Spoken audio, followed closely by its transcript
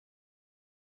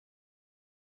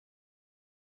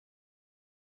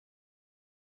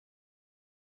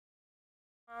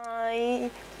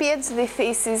My PhD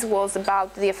thesis was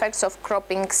about the effects of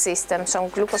cropping systems on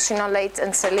glucosinolate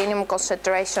and selenium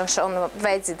concentrations on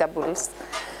vegetables.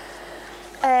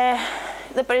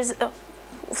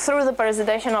 Through the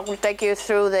presentation, I will take you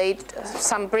through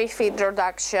some brief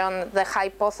introduction, the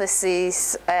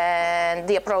hypothesis and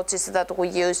the approaches that we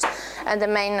use, and the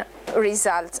main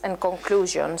results and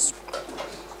conclusions.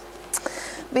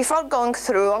 Before going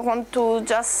through, I want to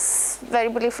just very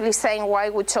briefly say why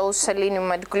we chose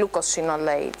selenium and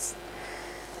glucosinolates.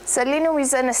 Selenium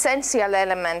is an essential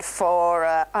element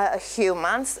for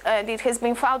humans, and it has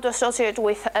been found to associate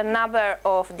with a number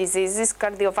of diseases,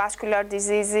 cardiovascular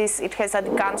diseases. It has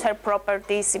anti-cancer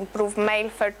properties, improve male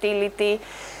fertility,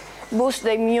 boost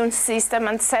the immune system,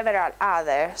 and several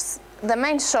others. The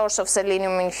main source of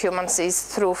selenium in humans is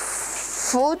through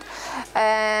food,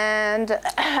 and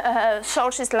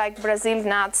sources like Brazil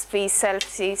nuts, fish,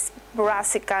 shellfish,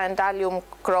 brassica, and allium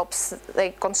crops,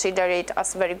 they consider it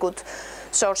as very good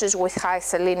sources with high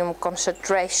selenium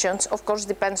concentrations. Of course,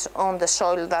 depends on the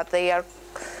soil that they are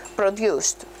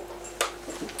produced.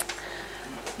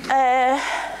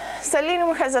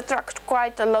 Selenium has attracted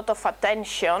quite a lot of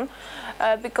attention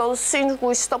because since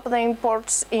we stopped the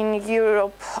imports in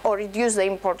Europe or reduced the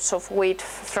imports of wheat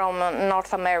from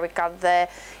North America, the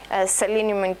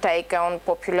selenium intake on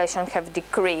population have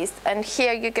decreased. And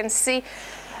here you can see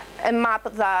a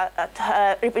map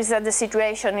that represents the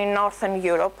situation in Northern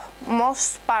Europe.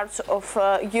 Most parts of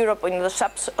Europe in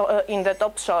the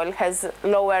topsoil has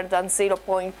lower than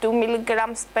 0.2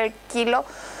 milligrams per kilo,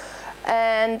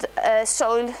 and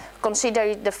soil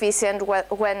considered deficient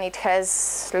when it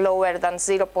has lower than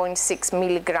 0.6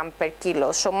 milligram per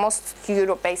kilo. So most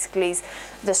Europe basically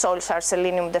the soils are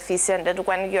selenium deficient, and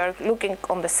when you're looking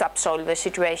on the subsoil, the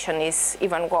situation is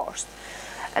even worse.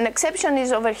 An exception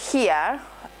is over here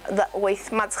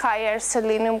with much higher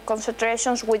selenium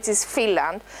concentrations, which is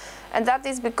Finland. And that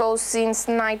is because since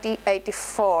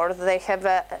 1984 they have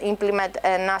implemented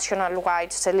a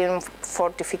national-wide selenium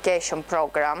fortification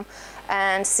program,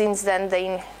 and since then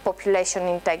the population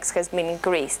intakes has been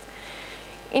increased.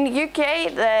 In the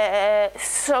UK, the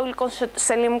soil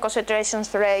selenium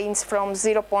concentrations range from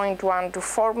 0.1 to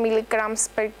 4 milligrams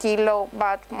per kilo,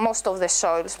 but most of the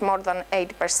soils, more than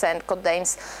 80%,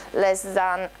 contains less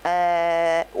than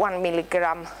 1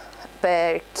 milligram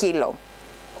per kilo.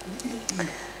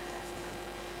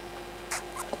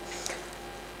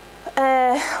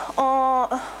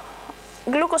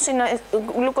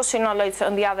 Glucosinolates,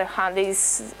 on the other hand,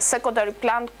 is secondary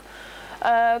plant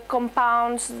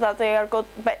compounds that they are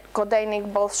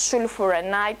containing both sulfur and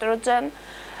nitrogen.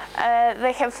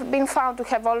 They have been found to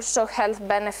have also health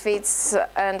benefits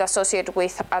and associated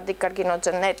with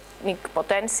anticarcinogenic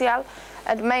potential,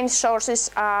 and main sources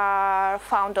are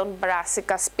found on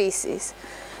brassica species.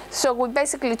 So we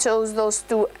basically chose those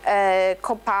two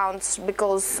compounds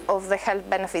because of the health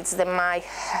benefits they might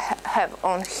have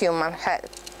on human health.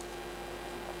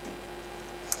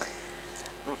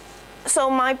 So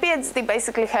my PhD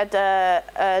basically had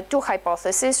two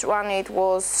hypotheses. One, it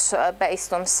was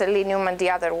based on selenium, and the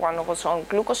other one was on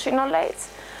glucosinolates.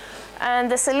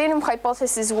 And the selenium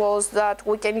hypothesis was that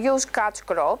we can use catch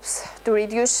crops to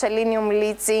reduce selenium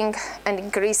leaching and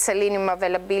increase selenium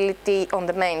availability on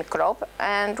the main crop.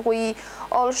 And we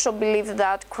also believe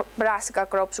that brassica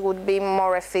crops would be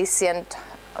more efficient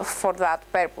for that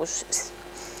purpose.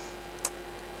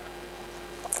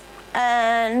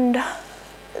 And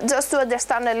just to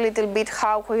understand a little bit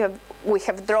how we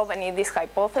have driven in this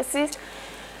hypothesis,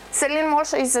 selenium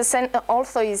also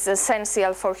is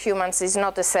essential for humans, is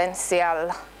not essential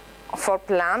for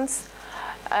plants,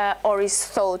 or is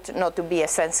thought not to be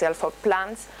essential for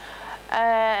plants.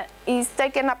 Is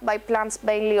taken up by plants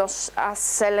mainly as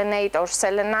selenate or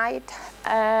selenite.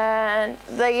 And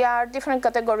they are different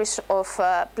categories of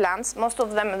plants. Most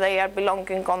of them, they are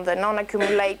belonging on the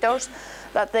non-accumulators,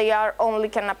 that they only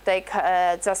can uptake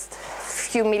just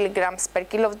few milligrams per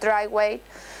kilo of dry weight.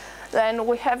 Then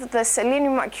we have the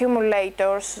selenium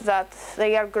accumulators, that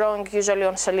they are growing usually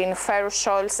on seleniferous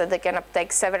soils, and they can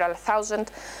uptake several thousand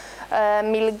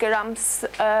milligrams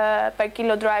per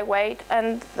kilo dry weight.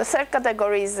 And the third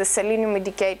category is the selenium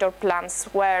indicator plants,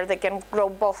 where they can grow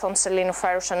both on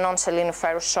seleniferous and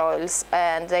non-seleniferous soils,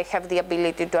 and they have the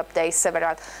ability to uptake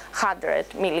several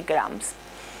hundred milligrams.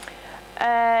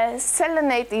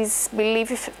 Selenate is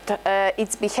believed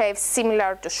it behaves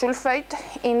similar to sulfate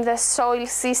in the soil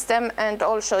system, and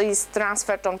also is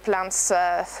transferred on plants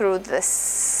through the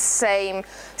same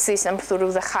system,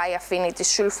 through the high affinity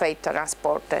sulfate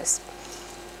transporters.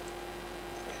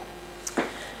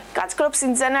 Catch crops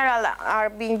in general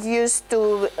are being used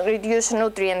to reduce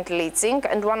nutrient leaching,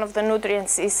 and one of the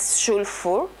nutrients is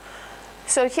sulfur.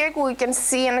 So here we can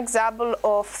see an example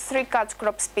of 3 catch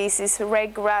crop species,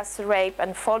 ryegrass, rape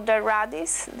and fodder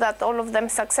radish, that all of them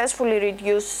successfully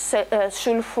reduce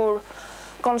sulfur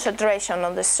concentration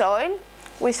on the soil,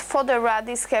 with fodder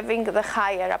radish having the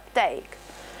higher uptake.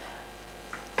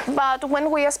 But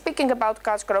when we are speaking about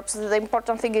catch crops, the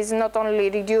important thing is not only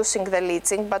reducing the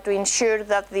leaching, but to ensure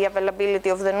that the availability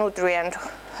of the nutrient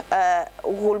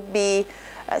will be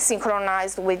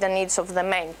synchronized with the needs of the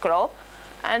main crop.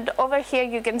 And over here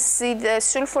you can see the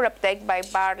sulfur uptake by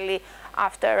barley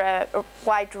after a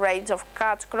wide range of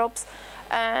catch crops,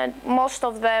 and most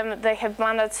of them, they have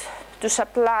managed to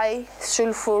supply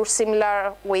sulfur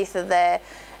similar with the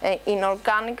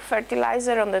inorganic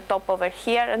fertilizer on the top over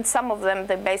here, and some of them,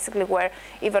 they basically were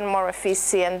even more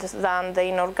efficient than the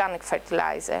inorganic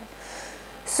fertilizer.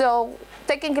 So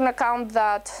taking into account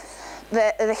that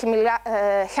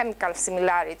the chemical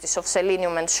similarities of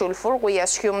selenium and sulfur, we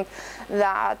assumed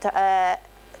that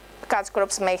catch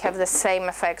crops may have the same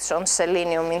effects on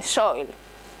selenium in soil.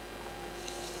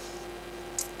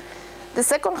 The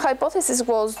second hypothesis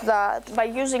was that by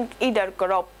using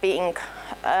intercropping,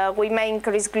 we may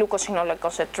increase glucosinolate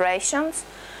concentrations,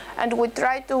 and we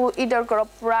tried to intercrop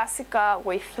brassica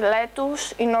with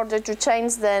lettuce in order to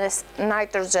change the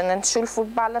nitrogen and sulfur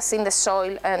balance in the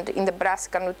soil and in the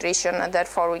brassica nutrition, and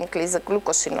therefore increase the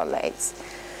glucosinolates.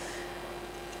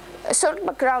 A short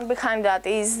background behind that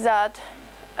is that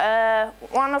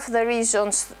one of the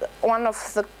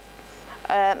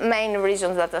main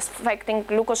reasons that is affecting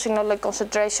glucosinolate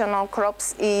concentration on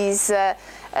crops is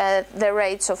the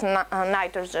rates of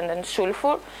nitrogen and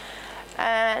sulfur.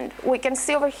 And we can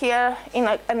see over here in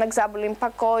an example in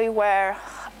Pakoi where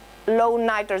low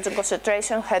nitrogen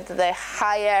concentration had the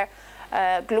higher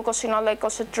glucosinolate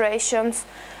concentrations,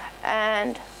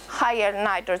 and higher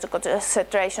nitrogen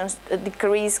concentrations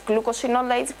decreased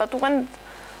glucosinolates, but when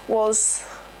was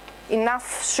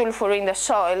enough sulfur in the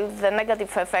soil, the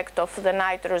negative effect of the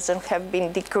nitrogen have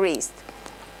been decreased.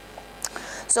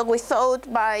 So we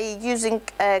thought by using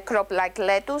a crop like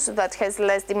lettuce that has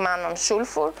less demand on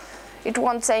sulfur, it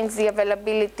won't change the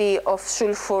availability of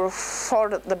sulfur for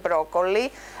the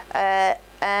broccoli,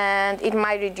 and it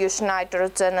might reduce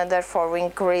nitrogen and therefore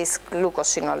increase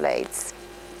glucosinolates.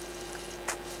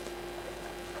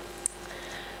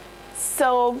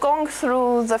 So going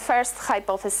through the first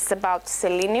hypothesis about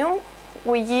selenium,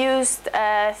 we used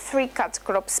 3 catch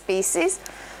crop species.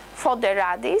 Fodder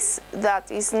radish,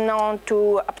 that is known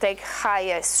to uptake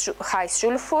high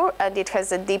sulfur, and it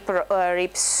has a deep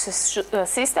rib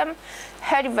system,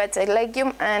 hairy veggie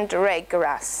legume, and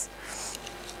ryegrass.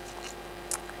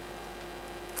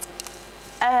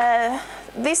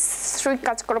 These 3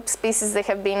 catch crop species, they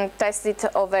have been tested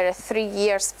over a 3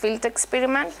 years field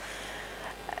experiment.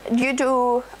 Due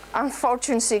to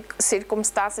unfortunate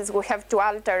circumstances, we have to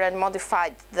alter and modify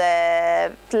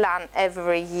the plan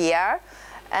every year,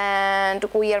 and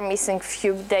we are missing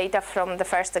few data from the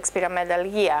first experimental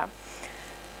year.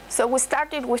 So we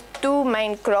started with 2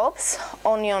 main crops,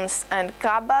 onions and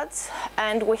cabbage,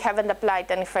 and we haven't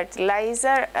applied any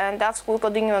fertilizer, and as we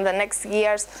continue in the next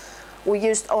years, we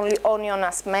used only onion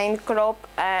as main crop,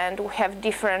 and we have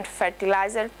different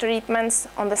fertilizer treatments.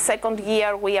 On the second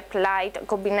year, we applied a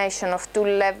combination of 2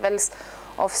 levels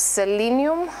of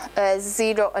selenium,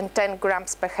 0 and 10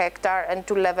 grams per hectare, and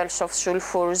 2 levels of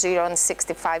sulfur, 0 and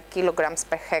 65 kilograms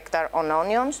per hectare on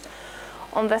onions.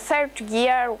 On the third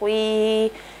year,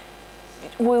 we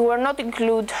will not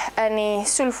include any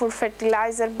sulfur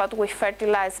fertilizer, but we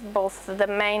fertilize both the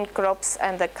main crops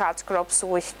and the catch crops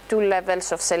with 2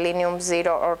 levels of selenium,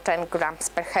 0 or 10 grams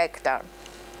per hectare.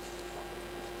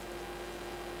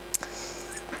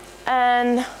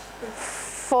 And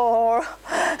for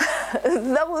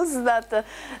those that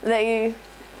they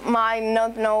might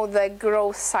not know the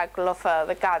growth cycle of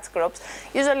the catch crops,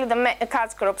 usually the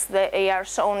catch crops, they are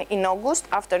sown in August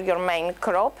after your main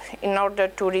crop in order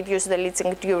to reduce the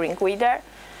leaching during winter.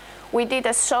 We did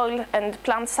a soil and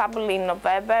plant sample in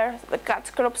November. The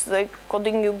catch crops, they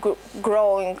continue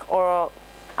growing or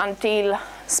until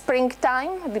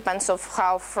springtime, depends of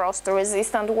how frost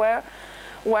resistant were,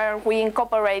 where we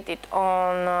incorporate it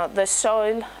on the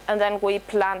soil, and then we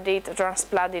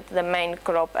transplanted the main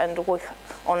crop and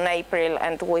on April,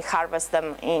 and we harvest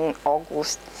them in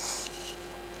August.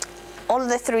 All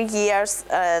the 3 years,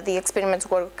 the experiments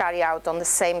were carried out on the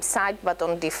same site, but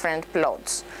on different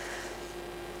plots.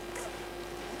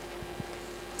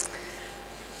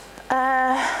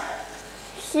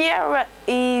 Here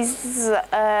is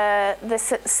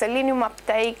the selenium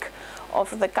uptake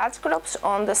of the catch crops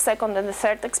on the second and the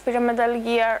third experimental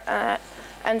year,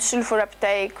 and sulfur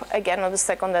uptake again on the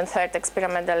second and third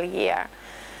experimental year.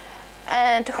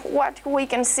 And what we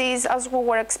can see is, as we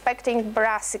were expecting,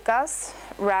 brassicas,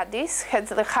 radish, had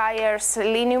the higher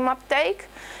selenium uptake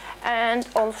and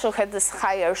also had this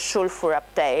higher sulfur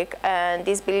uptake. And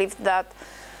it's believed that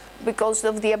because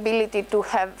of the ability to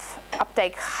have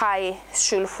uptake high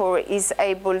sulfur is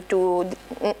able to,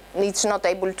 it's not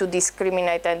able to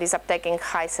discriminate and is uptaking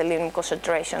high selenium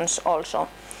concentrations also.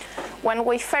 When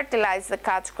we fertilize the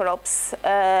catch crops,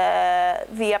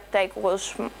 the uptake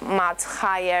was much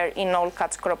higher in all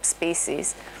catch crop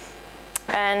species,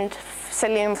 and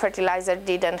selenium fertilizer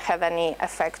didn't have any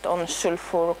effect on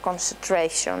sulfur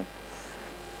concentration.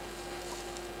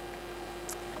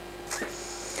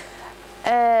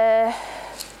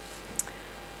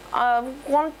 I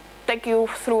won't take you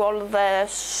through all the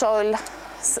soil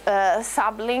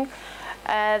sampling.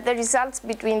 The results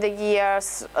between the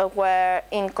years were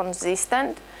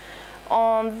inconsistent.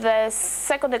 On the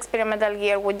second experimental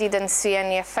year, we didn't see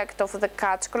any effect of the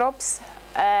catch crops,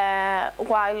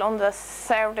 while on the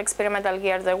third experimental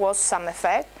year there was some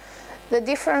effect. The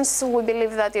difference, we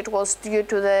believe that it was due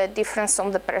to the difference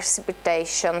on the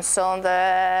precipitation. So on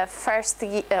the first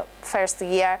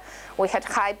year, we had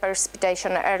high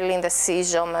precipitation early in the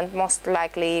season, and most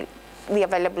likely the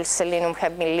available selenium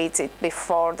had been leached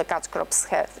before the catch crops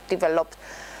have developed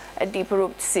a deep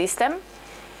root system.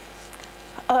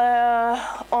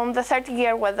 On the third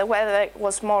year, where the weather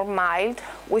was more mild,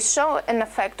 we saw an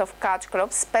effect of catch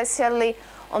crops, especially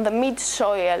on the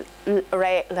mid-soil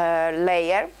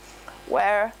layer,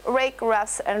 where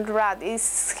ryegrass and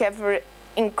radish have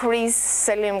increased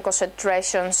selenium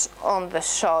concentrations on the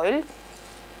soil,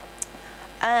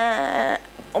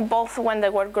 both when they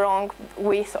were grown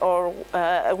with or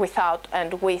without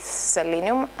and with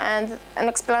selenium. And an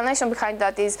explanation behind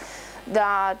that is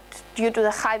that due to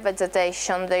the high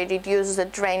vegetation, they reduce the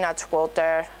drainage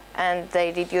water and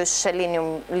they reduce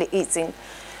selenium leaching.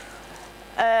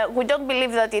 We don't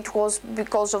believe that it was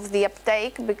because of the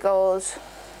uptake, because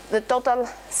the total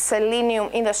selenium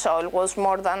in the soil was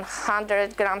more than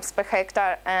 100 grams per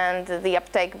hectare, and the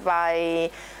uptake by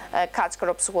catch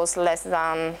crops was less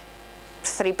than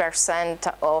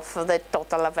 3% of the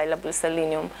total available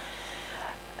selenium.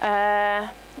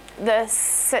 The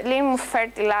selenium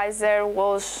fertilizer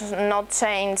was not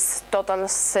changed total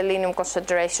selenium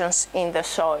concentrations in the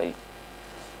soil.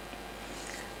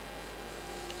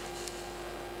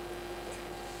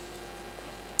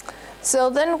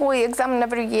 So then we examine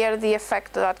every year the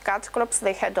effect that catch crops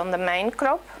they had on the main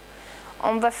crop.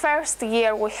 On the first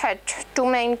year we had two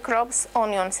main crops,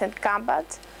 onions and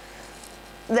cabbage.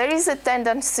 There is a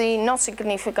tendency, not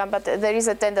significant, but there is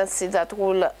a tendency that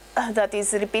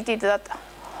is repeated, that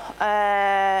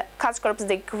catch crops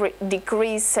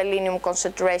decrease selenium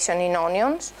concentration in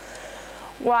onions,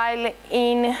 while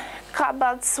in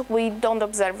cabbage we don't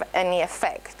observe any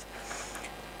effect.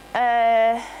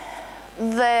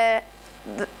 The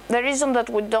reason that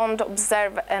we don't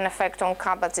observe an effect on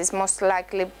cabbage is most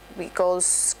likely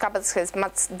because cabbage has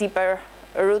much deeper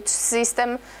root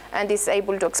system and is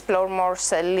able to explore more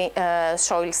soil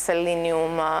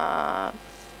selenium,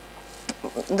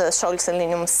 the soil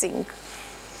selenium sink.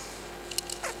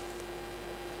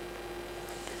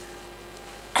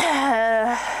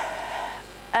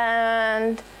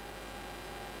 And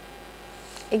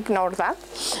ignore that.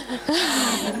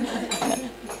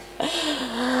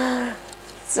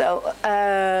 So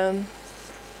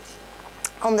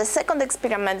on the second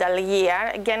experimental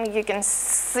year, again you can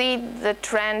see the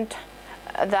trend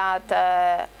that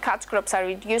catch crops are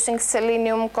reducing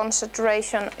selenium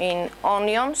concentration in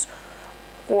onions,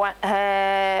 but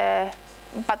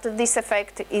this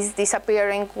effect is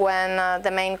disappearing when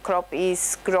the main crop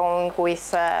is growing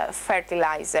with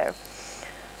fertilizer.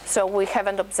 So we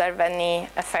haven't observed any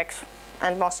effect,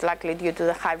 and most likely due to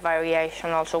the high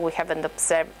variation also we haven't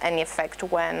observed any effect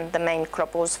when the main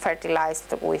crop was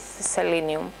fertilized with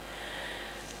selenium.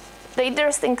 The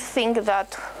interesting thing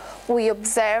that we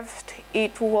observed,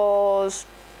 it was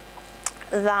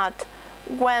that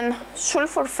when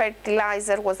sulfur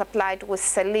fertilizer was applied with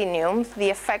selenium, the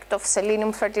effect of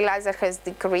selenium fertilizer has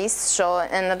decreased, so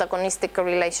an antagonistic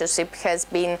relationship has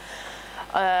been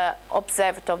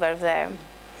observed over there.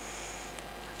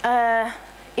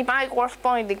 It might worth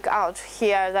pointing out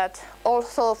here that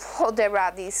although fodder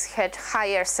radish had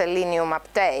higher selenium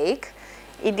uptake,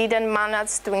 it didn't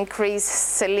manage to increase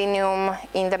selenium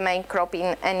in the main crop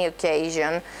in any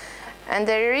occasion. And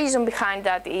the reason behind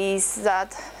that is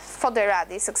that fodder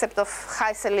radish, except of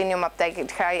high selenium uptake,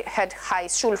 it had high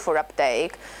sulfur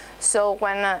uptake. So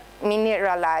when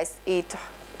mineralized, it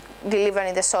delivered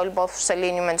in the soil both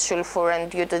selenium and sulfur, and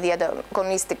due to the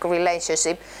agonistic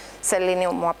relationship,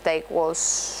 selenium uptake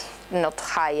was not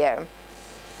higher.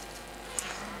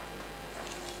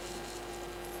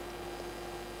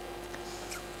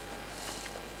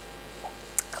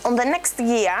 On the next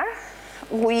year,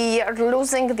 we are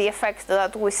losing the effect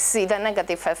that we see, the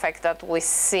negative effect that we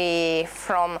see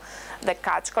from the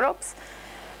catch crops.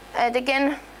 And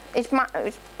again,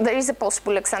 there is a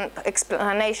possible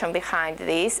explanation behind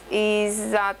this,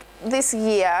 is that this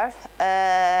year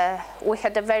we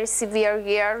had a very severe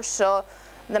year, so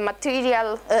the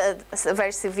material,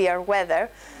 very severe weather,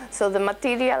 so the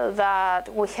material that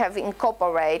we have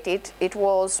incorporated, it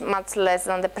was much less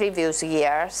than the previous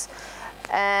years.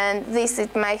 And this,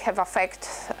 it may have affected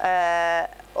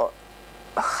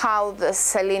how the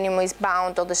selenium is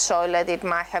bound on the soil, and it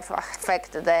might have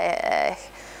affected the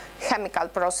chemical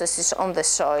processes on the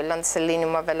soil and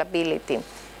selenium availability.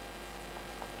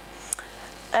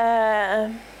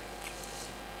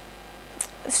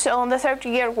 So on the third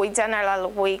year, we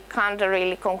can't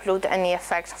really conclude any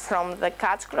effect from the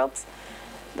catch crops.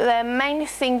 The main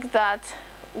thing that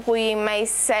we may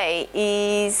say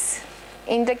is,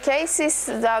 in the cases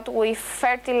that we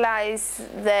fertilize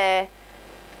the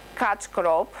catch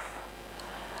crop,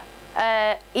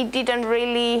 it didn't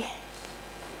really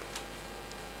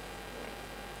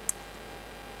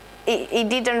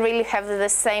have the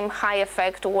same high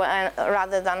effect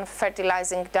rather than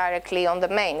fertilizing directly on the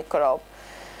main crop.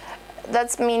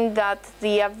 That means that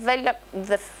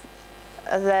the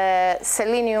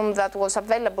selenium that was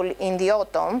available in the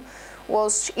autumn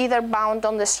was either bound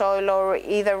on the soil or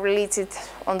either released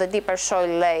on the deeper soil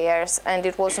layers, and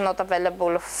it was not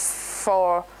available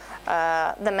for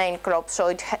the main crop, so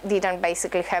it didn't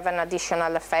basically have an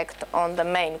additional effect on the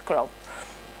main crop.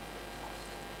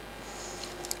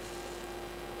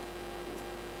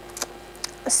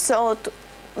 So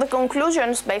the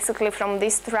conclusions basically from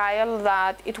this trial,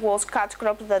 that it was catch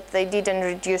crops that they didn't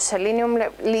reduce selenium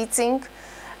leaching,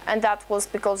 and that was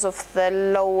because of the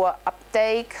low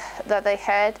uptake that they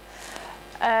had.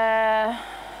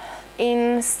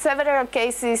 In several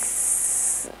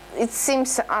cases, it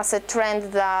seems as a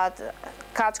trend that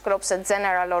catch crops and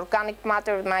general organic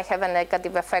matter might have a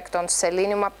negative effect on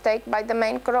selenium uptake by the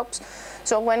main crops.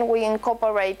 So when we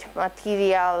incorporate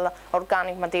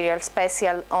organic material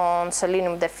special on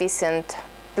selenium deficient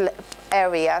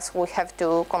areas, we have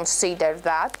to consider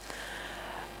that.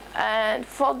 And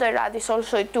for the radish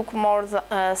also, it took more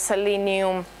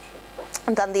selenium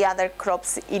than the other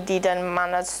crops. It didn't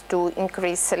manage to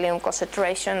increase selenium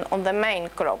concentration on the main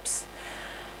crops.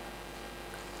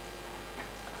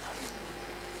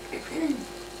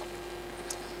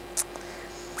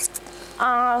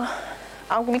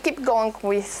 We keep going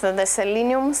with the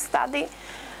selenium study.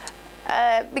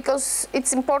 Because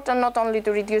it's important not only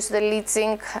to reduce the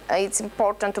leaching, it's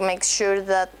important to make sure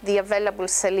that the available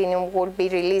selenium will be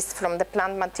released from the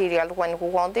plant material when we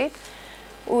want it.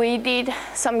 We did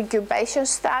some incubation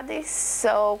studies,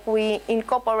 so we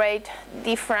incorporate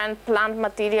different plant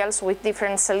materials with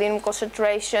different selenium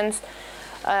concentrations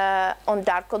on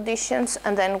dark conditions,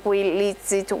 and then we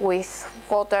leach it with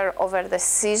water over the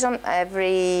season.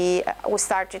 We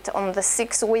started on the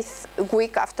 6th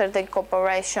week after the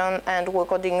incorporation, and we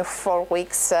continue 4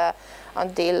 weeks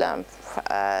until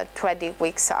 20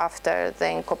 weeks after the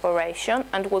incorporation,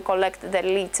 and we collect the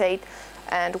leachate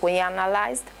and we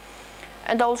analyzed.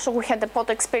 And also we had the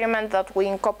pot experiment that we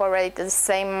incorporated the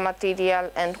same material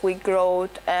and we grew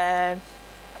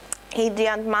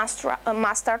Indian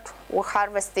mustard. We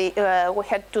harvested. We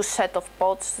had 2 sets of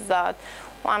pots. That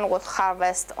one was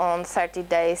harvested on 30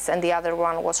 days, and the other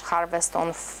one was harvested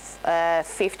on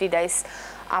 50 days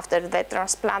after the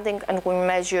transplanting. And we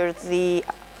measured the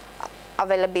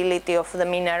availability of the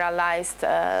mineralized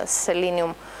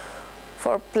selenium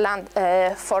for plant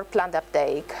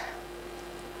uptake.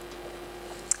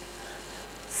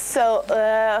 So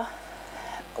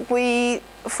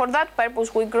for that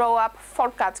purpose, we grow up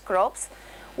 4 catch crops.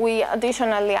 We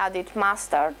additionally added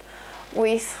mustard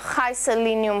with high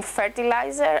selenium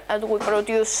fertilizer, and we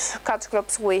produce catch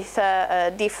crops with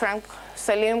different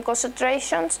selenium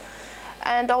concentrations.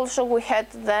 And also we had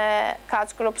the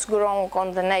catch crops grown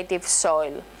on the native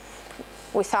soil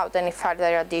without any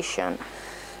further addition.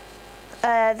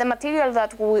 The material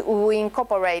that we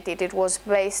incorporated, it was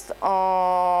based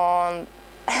on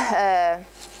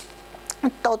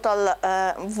total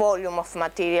volume of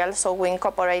material, so we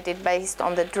incorporated based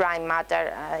on the dry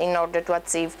matter in order to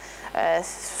achieve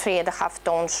 3.5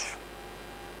 tons.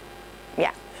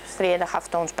 Yeah, 3.5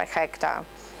 tons per hectare.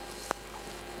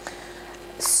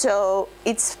 So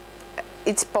it's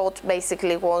its pot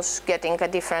basically was getting a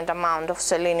different amount of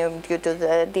selenium due to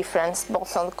the difference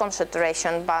both on the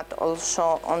concentration but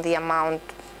also on the amount,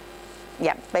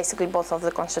 yeah, basically both of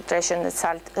the concentration and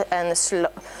salt and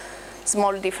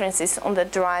small differences on the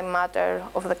dry matter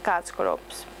of the catch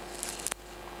crops.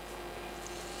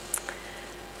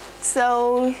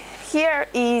 So here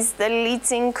is the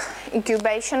leaching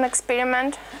incubation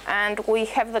experiment, and we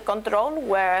have the control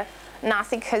where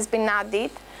nothing has been added,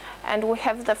 and we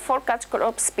have the 4 catch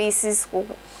crop species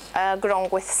grown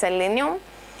with selenium,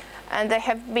 and they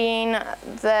have been,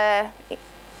 the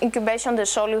incubation, the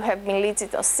soil have been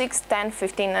leached 6, 10,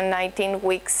 15 and 19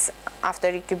 weeks after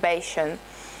incubation.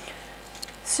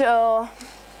 So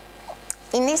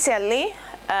initially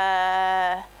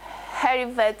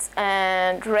hairy vets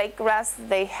and raygrass,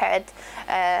 they had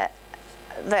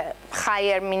the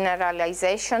higher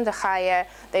mineralization, the higher,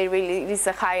 they release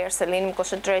the higher selenium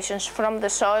concentrations from the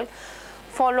soil,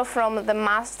 follow from the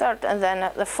mustard and then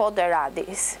the fodder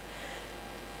radish.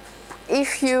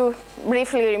 If you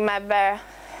briefly remember,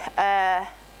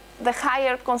 the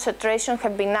higher concentration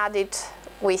have been added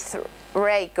with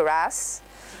raygrass,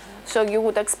 so you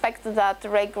would expect that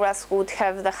raygrass would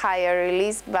have the higher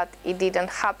release, but it didn't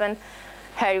happen.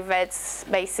 Hairy vets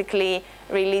basically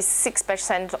release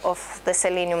 6% of the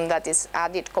selenium that is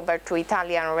added compared to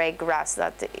Italian raygrass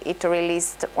that it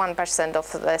released 1%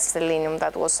 of the selenium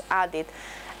that was added.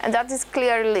 And that is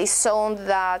clearly shown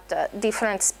that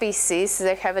different species,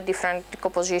 they have a different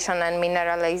decomposition and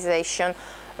mineralization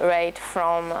rate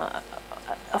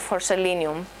for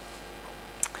selenium.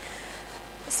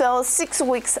 So 6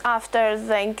 weeks after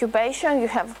the incubation, you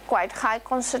have quite high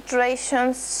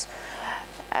concentrations.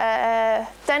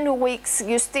 10 weeks,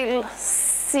 you still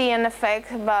see an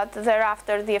effect, but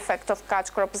thereafter the effect of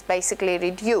catch crop is basically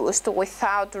reduced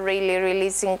without really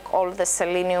releasing all the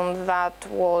selenium that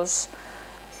was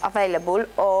available,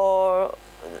 or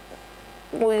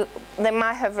they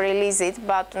might have released it,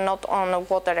 but not on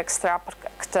water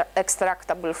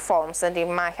extractable forms, and it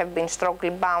might have been strongly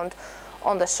bound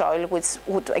on the soil, which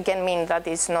would again mean that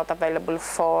it's not available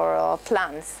for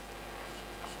plants.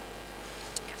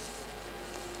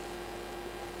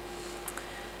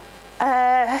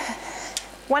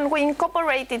 When we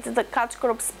incorporated the catch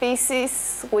crop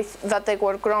species that they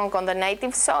were grown on the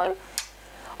native soil,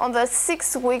 on the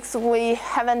 6 weeks we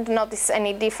haven't noticed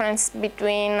any difference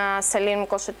between selenium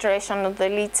concentration of the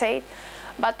leachate,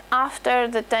 but after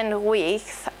the 10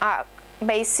 weeks,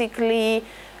 basically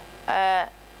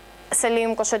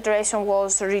selenium concentration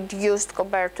was reduced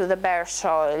compared to the bare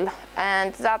soil,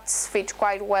 and that fits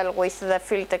quite well with the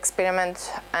field experiment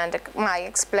and might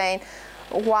explain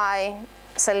why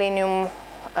selenium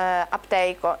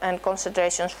uptake and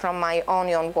concentrations from my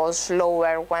onion was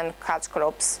lower when catch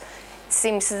crops. It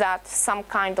seems that some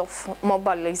kind of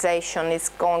mobilization is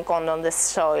going on the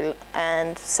soil,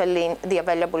 and the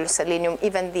available selenium,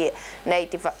 even the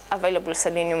native available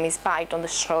selenium, is bite on the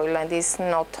soil and is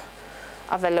not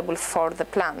available for the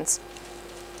plants.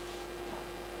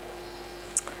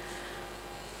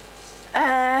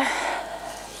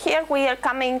 Here we are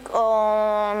coming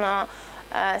on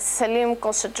selenium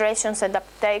concentrations and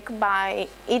uptake by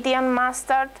Indian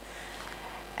mustard,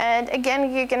 and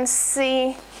again you can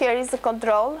see here is the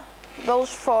control. Those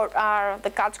 4 are the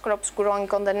catch crops growing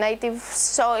on the native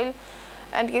soil,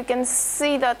 and you can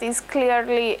see that is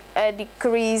clearly a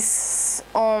decrease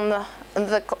on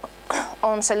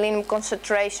selenium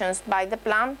concentrations by the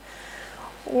plant,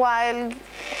 while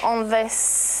on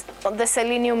the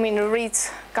selenium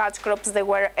enriched catch crops they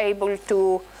were able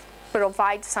to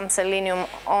provide some selenium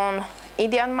on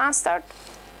Indian mustard.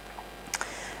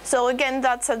 So again,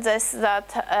 that suggests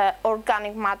that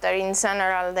organic matter in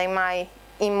general, they might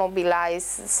immobilize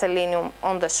selenium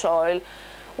on the soil,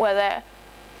 whether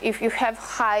if you have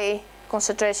high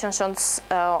concentrations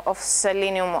of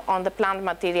selenium on the plant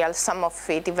material, some of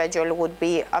it eventually would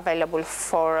be available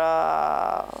for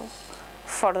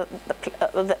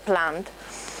the plant.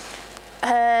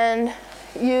 And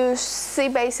you see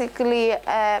basically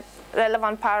a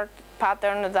relevant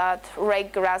pattern that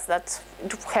raygrass that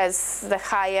has the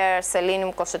higher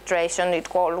selenium concentration,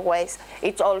 it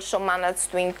also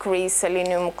managed to increase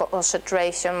selenium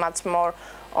concentration much more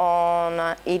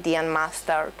on Indian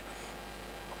mustard.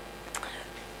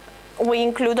 We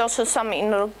include also some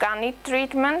inorganic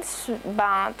treatments,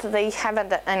 but they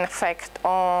haven't an effect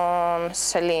on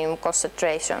selenium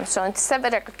concentration. So in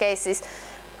several cases,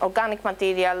 organic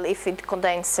material, if it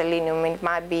contains selenium, it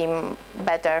might be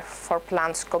better for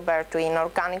plants compared to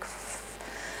inorganic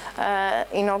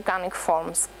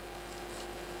forms.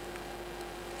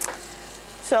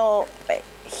 So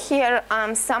here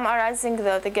I'm summarizing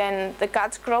that again the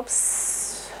catch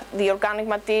crops, the organic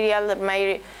material that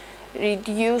may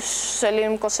reduce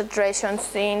selenium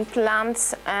concentrations in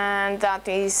plants, and that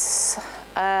is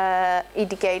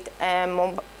indicate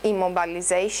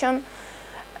immobilization.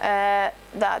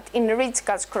 That in rich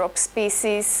catch crop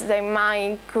species they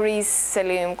might increase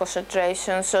selenium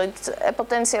concentration, so it's a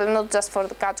potential not just for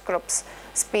the catch crops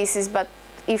species, but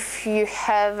if you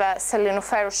have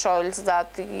selenoferous soils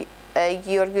that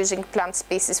you're using plant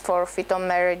species for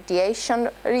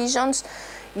phytomediation reasons,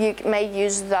 you may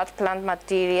use that plant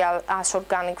material as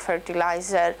organic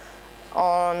fertilizer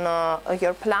on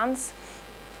your plants,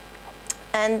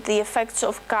 and the effects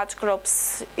of catch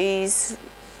crops is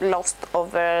lost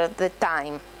over the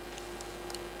time.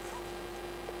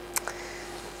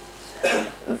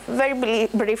 Very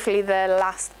briefly, the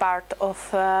last part of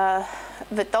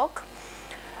the talk,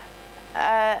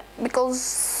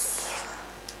 because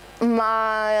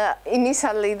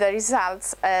initially the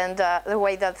results and the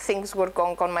way that things were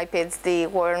going on my PhD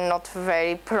were not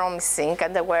very promising,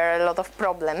 and there were a lot of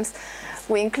problems.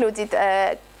 We included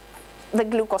the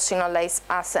glucosinolate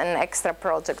as an extra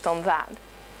project on that.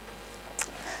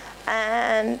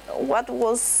 And what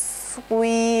was,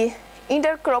 we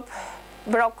intercrop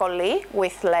broccoli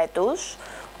with lettuce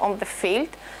on the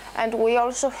field, and we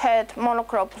also had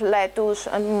monocrop lettuce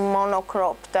and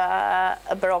monocropped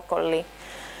broccoli.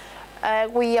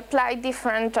 We applied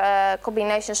different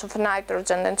combinations of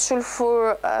nitrogen and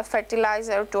sulfur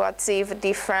fertilizer to achieve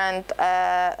different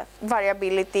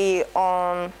variability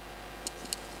on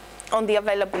the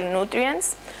available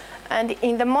nutrients. And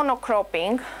in the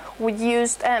monocropping, we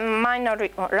used a minor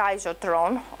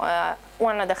rhizotron,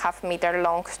 1.5 meter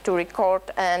long, to record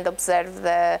and observe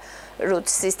the root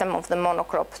system of the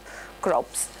monocropped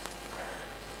crops.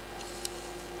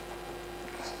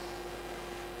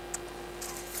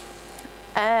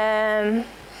 And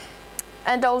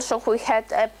also we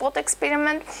had a pot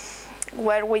experiment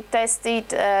where we tested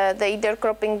the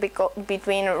intercropping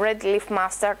between red leaf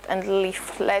mustard and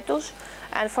leaf lettuce,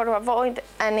 and for to avoid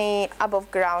any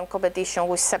above ground competition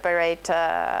we separate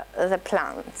the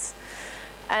plants.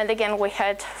 And again we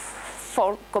had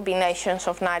 4 combinations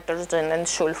of nitrogen and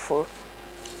sulfur.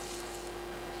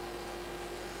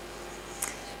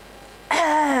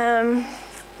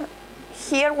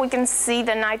 Here we can see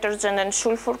the nitrogen and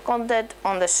sulfur content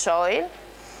on the soil,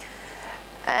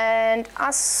 and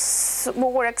as we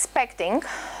were expecting,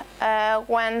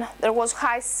 when there was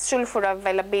high sulfur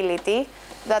availability,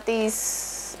 that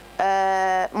is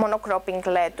monocropping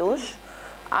lettuce,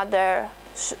 other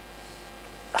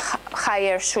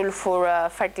higher sulfur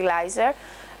fertilizer,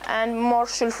 and more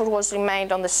sulfur was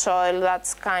remained on the soil.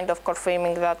 That's kind of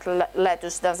confirming that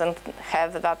lettuce doesn't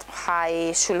have that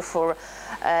high sulfur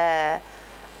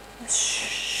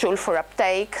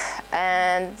uptake,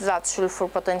 and that sulfur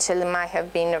potentially might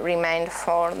have been remained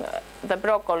for the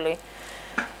broccoli.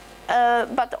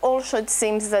 But also it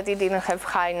seems that it didn't have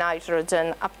high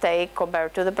nitrogen uptake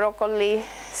compared to the broccoli,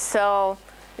 so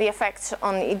the effects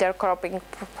on intercropping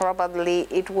probably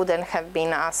it wouldn't have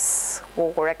been as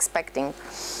we were expecting.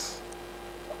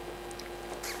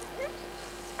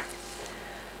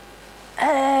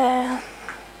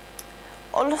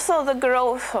 Also the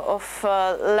growth of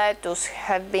lettuce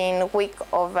have been weak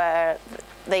over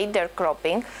the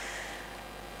intercropping.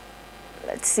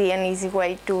 Let's see an easy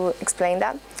way to explain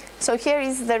that. So here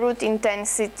is the root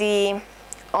intensity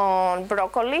on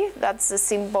broccoli, that's the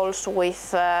symbols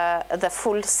with the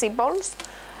full symbols,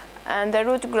 and the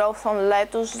root growth on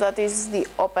lettuce, that is the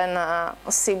open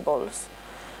symbols.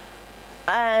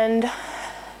 And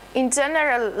in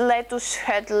general, lettuce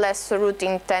had less root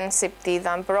intensity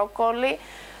than broccoli,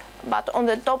 but on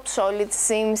the topsoil it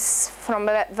seems from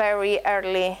very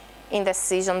early in the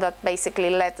season that basically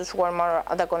lettuce were more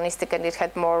antagonistic and it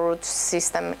had more root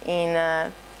system in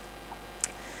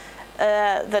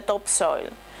the topsoil.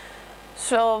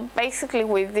 So basically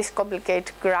with this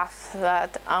complicated graph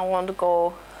that I won't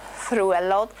go through a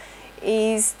lot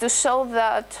is to show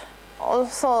that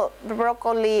also the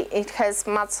broccoli, it has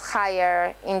much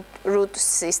higher in root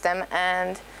system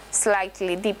and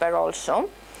slightly deeper also.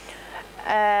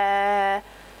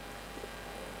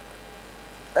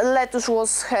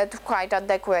 Lettuce had quite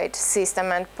adequate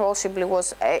system and possibly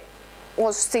was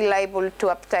still able to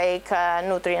uptake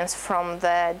nutrients from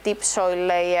the deep soil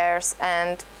layers,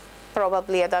 and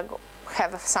probably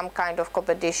have some kind of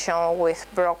competition with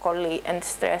broccoli and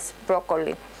stress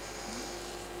broccoli.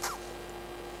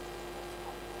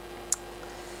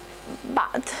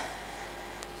 But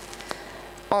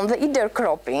on the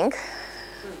intercropping,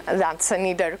 that's an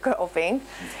intercropping,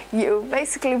 you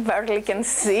basically barely can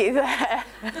see the,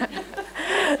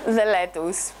 the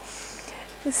lettuce.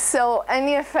 So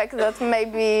any effect that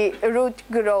maybe root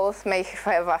growth may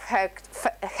have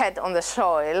had on the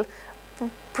soil,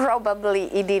 probably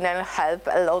it didn't help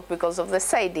a lot because of the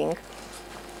shading.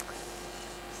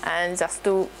 And just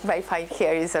to verify,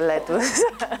 here is a lettuce.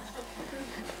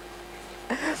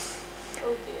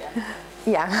 Oh dear.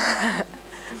 Yeah.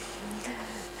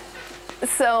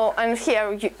 So, and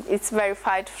here it's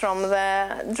verified from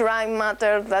the dry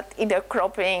matter that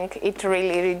intercropping, it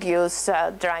really reduced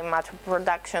dry matter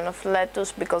production of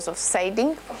lettuce because of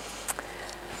shading.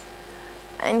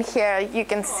 And here you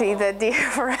can see the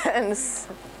difference.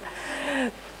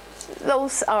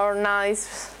 Those are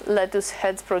nice lettuce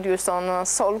heads produced on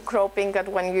sole cropping, and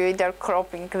when you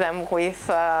intercropping them with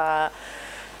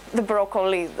the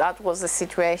broccoli, that was the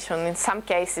situation. In some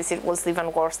cases it was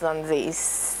even worse than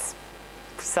this.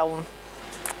 So,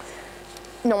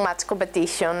 not much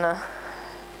competition.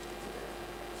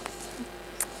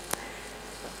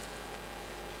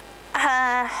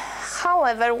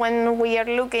 However, when we are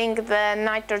looking at the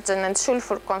nitrogen and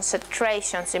sulfur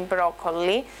concentrations in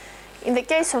broccoli, in the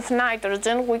case of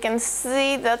nitrogen, we can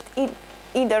see that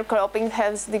intercropping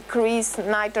has decreased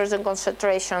nitrogen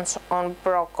concentrations on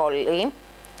broccoli.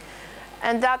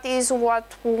 And that is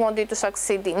what we wanted to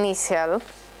succeed initially.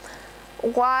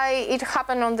 Why it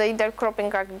happened on the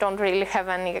intercropping, I don't really have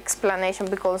any explanation,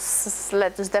 because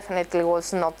lettuce definitely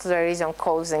was not the reason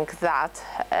causing that.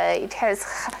 It has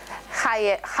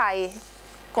high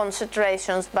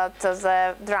concentrations, but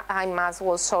the dry mass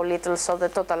was so little, so the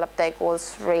total uptake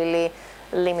was really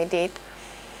limited.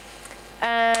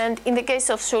 And in the case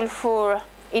of sulfur,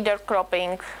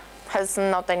 intercropping has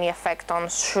not any effect on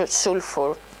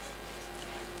sulfur.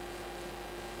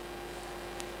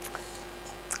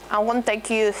 I won't take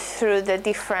you through the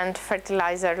different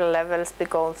fertilizer levels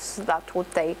because that would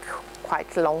take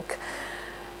quite long.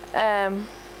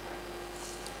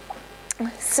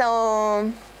 So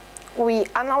we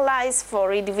analyze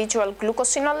for individual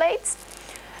glucosinolates,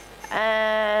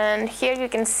 and here you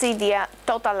can see the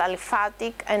total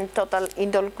aliphatic and total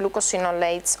indole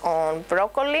glucosinolates on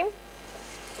broccoli.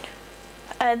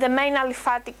 The main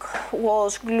aliphatic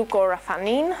was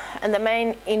glucoraphanin, and the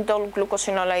main indole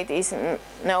glucosinolate is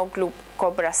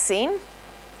neoglucobrasine.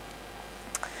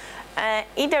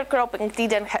 Intercropping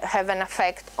didn't have an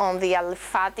effect on the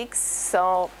aliphatics,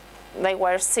 so they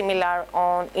were similar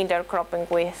on intercropping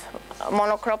with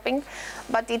monocropping,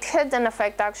 but it had an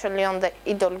effect actually on the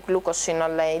indole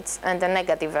glucosinolates, and a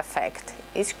negative effect.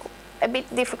 It's a bit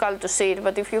difficult to see it,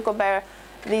 but if you compare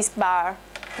this bar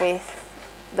with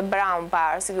the brown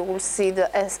bars, you will see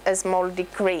a small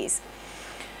decrease.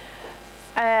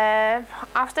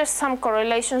 After some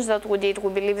correlations that we did,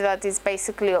 we believe that it's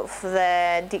basically of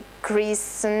the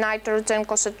decreased nitrogen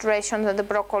concentration of the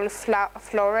broccoli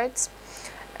florets,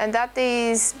 and that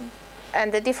is,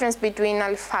 and the difference between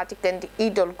aliphatic and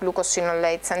indole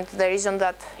glucosinolates. And the reason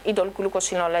that indole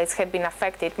glucosinolates have been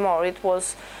affected more, it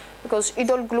was because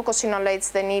indole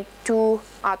glucosinolates, they need 2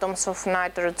 atoms of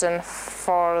nitrogen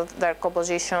for their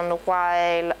composition,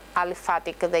 while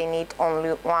aliphatic, they need only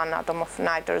 1 atom of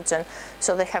nitrogen.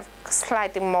 So they have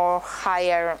slightly more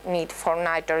higher need for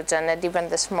nitrogen, and even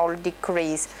the small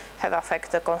decrease have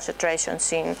affected the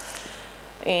concentrations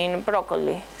in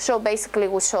broccoli. So basically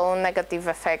we saw negative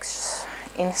effects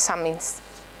in some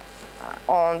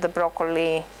on the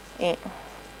broccoli,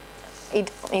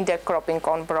 intercropping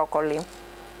on broccoli.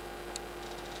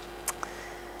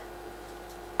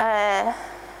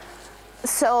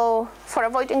 So for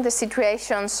avoiding the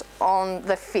situations on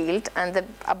the field and the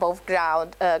above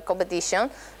ground competition,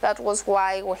 that was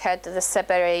why we had the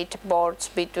separate boards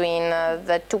between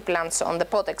the 2 plants on the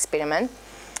pot experiment.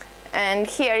 And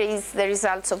here is the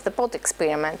results of the pot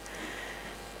experiment,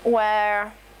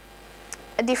 where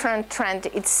a different trend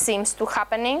it seems to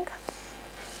happening.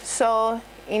 So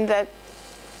in the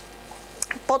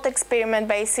pot experiment,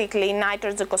 basically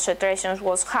nitrogen concentrations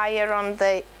was higher on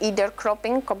the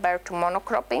intercropping compared to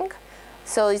monocropping.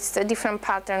 So it's a different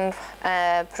pattern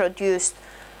produced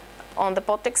on the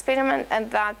pot experiment, and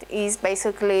that is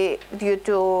basically due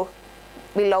to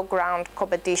below ground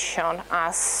competition,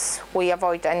 as we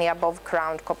avoid any above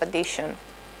ground competition.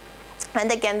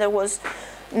 And again, there was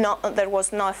no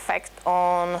effect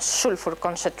on sulfur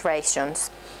concentrations.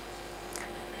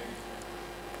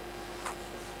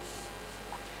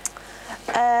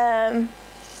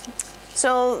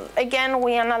 So again,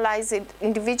 we analyzed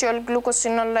individual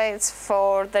glucosinolates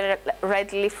for the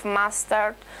red leaf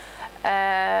mustard,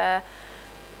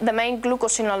 the main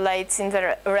glucosinolates in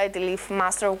the red leaf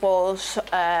master was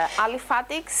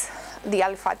aliphatics, the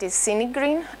aliphatic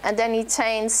sinigrin, and then it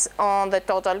changes on the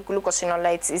total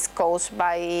glucosinolates is caused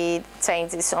by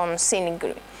changes on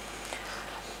sinigrin.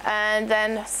 And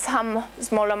then some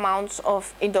small amounts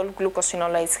of indole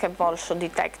glucosinolates have also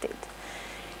detected.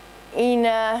 In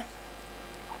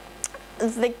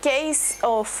the case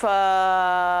of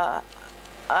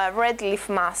red leaf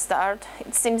mustard,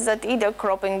 it seems that either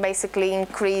cropping basically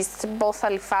increased both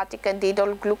aliphatic and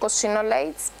indole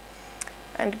glucosinolates,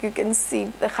 and you can see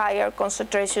the higher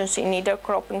concentrations in either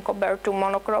cropping compared to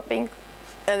monocropping,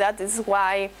 and that is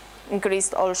why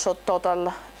increased also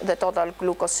the total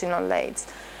glucosinolates.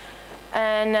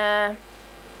 And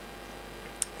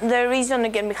the reason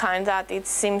again behind that, it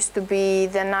seems to be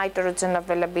the nitrogen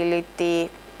availability,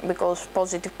 because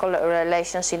positive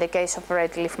correlations in the case of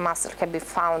red leaf mustard can be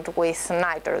found with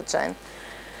nitrogen.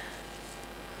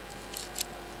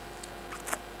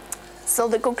 So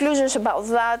the conclusions about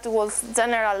that was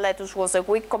general lettuce was a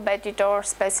weak competitor,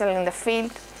 especially in the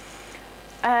field.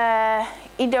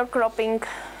 Either cropping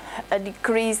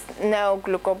decreased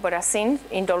neoglucoboracin,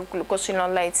 indole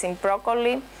glucosinolates in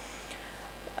broccoli,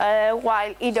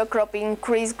 while either cropping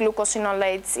increased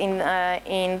glucosinolates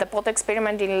in the pot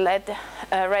experiment in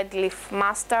red leaf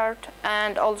mustard,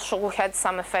 and also we had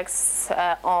some effects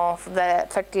of the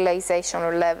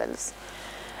fertilization levels.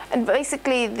 And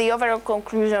basically the overall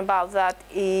conclusion about that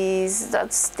is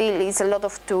that still is a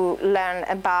lot to learn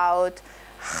about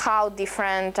how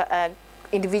different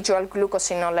individual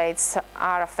glucosinolates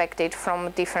are affected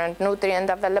from different nutrient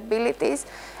availabilities,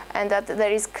 and that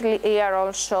there is clear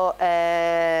also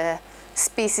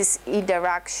species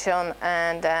interaction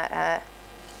and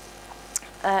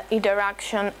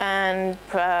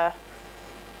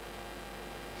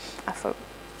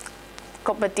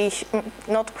competition,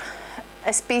 not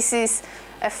a species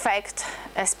effect,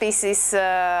 a species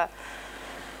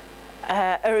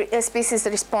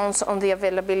response on the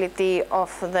availability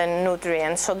of the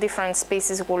nutrients. So different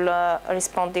species will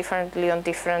respond differently on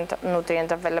different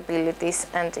nutrient availabilities,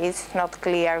 and it's not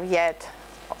clear yet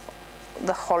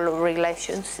the whole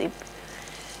relationship.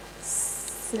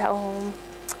 So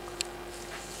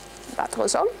that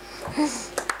was all.